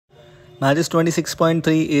Magisk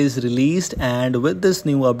 26.3 is released, and with this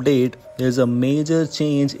new update, there's a major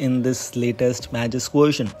change in this latest Magisk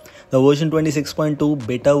version. The version 26.2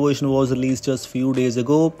 beta version was released just few days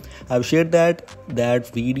ago. I've shared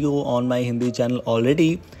that video on my Hindi channel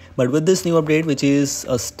already. But with this new update, which is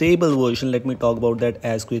a stable version, let me talk about that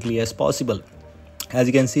as quickly as possible. As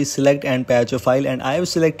you can see, select and patch a file, and I have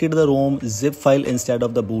selected the ROM zip file instead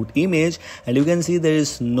of the boot image, and you can see there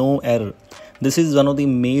is no error. This is one of the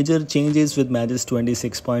major changes with Magisk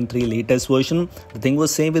 26.3 latest version. The thing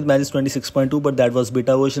was same with Magisk 26.2, but that was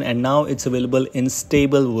beta version, and now it's available in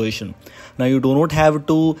stable version. Now you do not have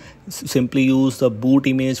to simply use the boot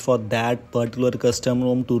image for that particular custom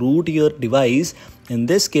ROM to root your device. In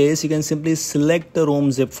this case, you can simply select the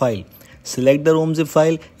ROM zip file. Select the ROM zip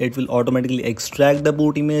file, it will automatically extract the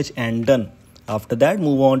boot image, and done. After that,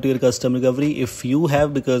 move on to your custom recovery if you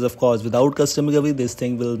have, because of course without custom recovery this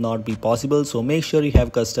thing will not be possible. So make sure you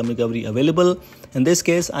have custom recovery available. In this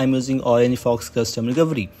case, I'm using Orange Fox custom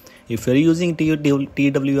recovery. If you're using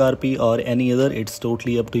TWRP or any other, it's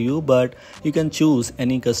totally up to you, but you can choose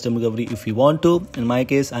any custom recovery if you want to. In my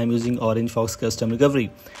case, I'm using Orange Fox custom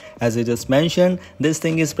recovery. As I just mentioned, this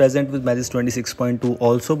thing is present with Magisk 26.2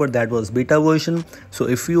 also, but that was beta version. So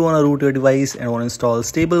if you want to root your device and want to install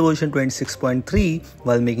stable version 26.3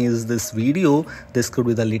 while making this video, this could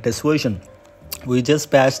be the latest version. We just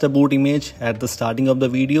patched the boot image at the starting of the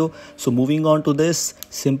video. So moving on to this,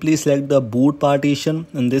 simply select the boot partition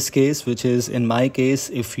in this case, which is in my case,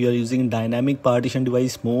 if you are using dynamic partition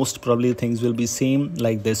device, most probably things will be same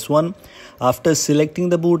like this one. After selecting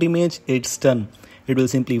the boot image, it's done. It will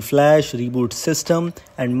simply flash reboot system,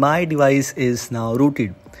 and my device is now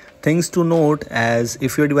rooted. Things to note, as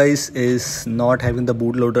if your device is not having the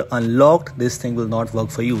bootloader unlocked, this thing will not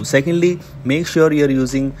work for you. Secondly, make sure you are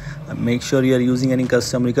using any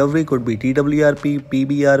custom recovery. Could be TWRP,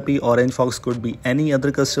 PBRP, Orange Fox, could be any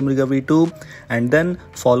other custom recovery too, and then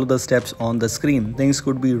follow the steps on the screen. Things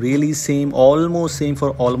could be really same, almost same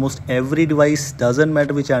for almost every device. Doesn't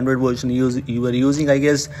matter which Android version you are using. I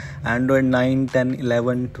guess Android 9, 10,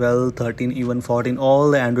 11, 12, 13, even 14,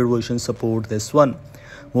 all the Android versions support this one.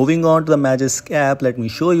 Moving on to the Magisk app, let me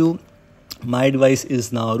show you. My device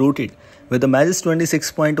is now rooted. With the Magisk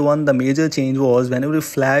 26.1, the major change was whenever you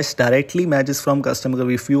flash directly Magisk from custom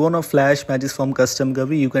recovery. If you want to flash Magisk from custom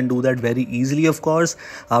recovery, you can do that very easily, of course.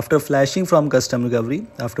 After flashing Magisk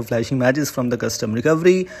from the custom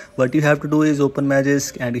recovery, what you have to do is open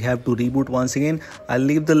Magisk and you have to reboot once again. I'll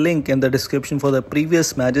leave the link in the description for the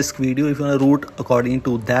previous Magisk video. If you want to root according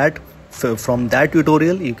to that, from that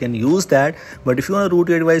tutorial, you can use that. But if you want to root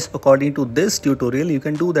your device according to this tutorial, you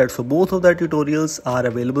can do that. So both of the tutorials are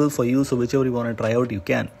available for you, so whichever you want to try out, you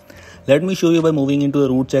can. Let me show you by moving into a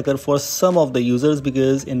root checker for some of the users,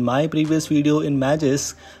 because in my previous video in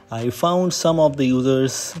Magisk, I found some of the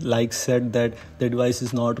users said that the device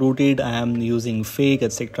is not rooted, I am using fake,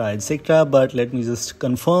 etc. But let me just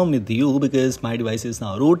confirm with you, because my device is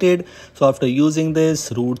now rooted. So after using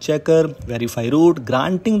this root checker, verify root,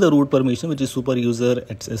 granting the root permission, which is super user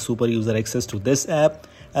access to this app,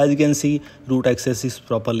 as you can see, root access is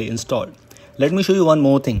properly installed. Let me show you one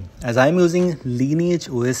more thing. As I'm using Lineage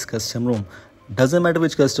OS custom ROM, doesn't matter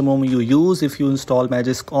which custom ROM you use, if you install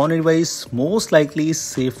Magisk on a device, most likely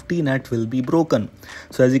SafetyNet will be broken.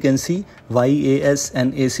 So as you can see,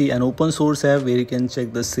 v26.3, an open source app where you can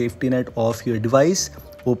check the SafetyNet of your device.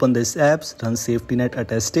 Open this app, run SafetyNet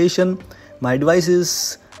attestation. My device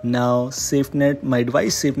is now SafetyNet. My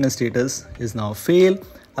device SafetyNet status is now fail.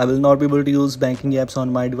 I will not be able to use banking apps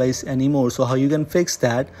on my device anymore. So how you can fix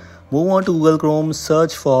that? Move on to Google Chrome,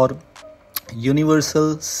 search for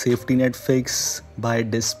Universal SafetyNet Fix by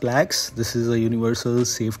Displax. This is a Universal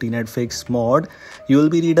SafetyNet Fix mod. You will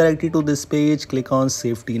be redirected to this page. Click on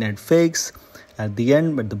SafetyNet Fix. At the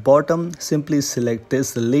end, at the bottom, simply select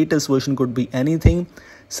this. The latest version could be anything.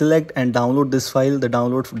 Select and download this file. The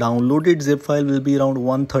downloaded zip file will be around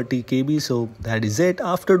 130 KB. So that is it.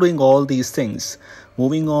 After doing all these things,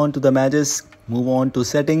 moving on to the Magisk, move on to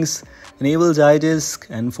settings. Enable Magisk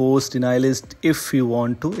and force deny list if you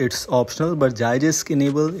want to. It's optional, but Magisk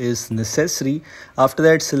enable is necessary. After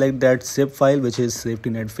that, select that zip file, which is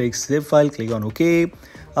SafetyNet Fix zip file. Click on OK.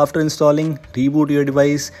 After installing, reboot your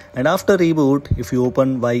device, and after reboot, if you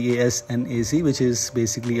open v26.3, which is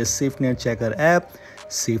basically a SafetyNet checker app,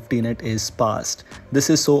 SafetyNet is passed. This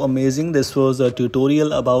is so amazing. This was a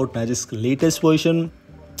tutorial about Magisk latest version,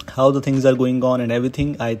 how the things are going on and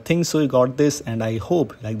everything. I think so you got this, and I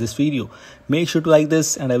hope you like this video. Make sure to like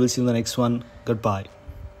this, and I will see you in the next one. Goodbye.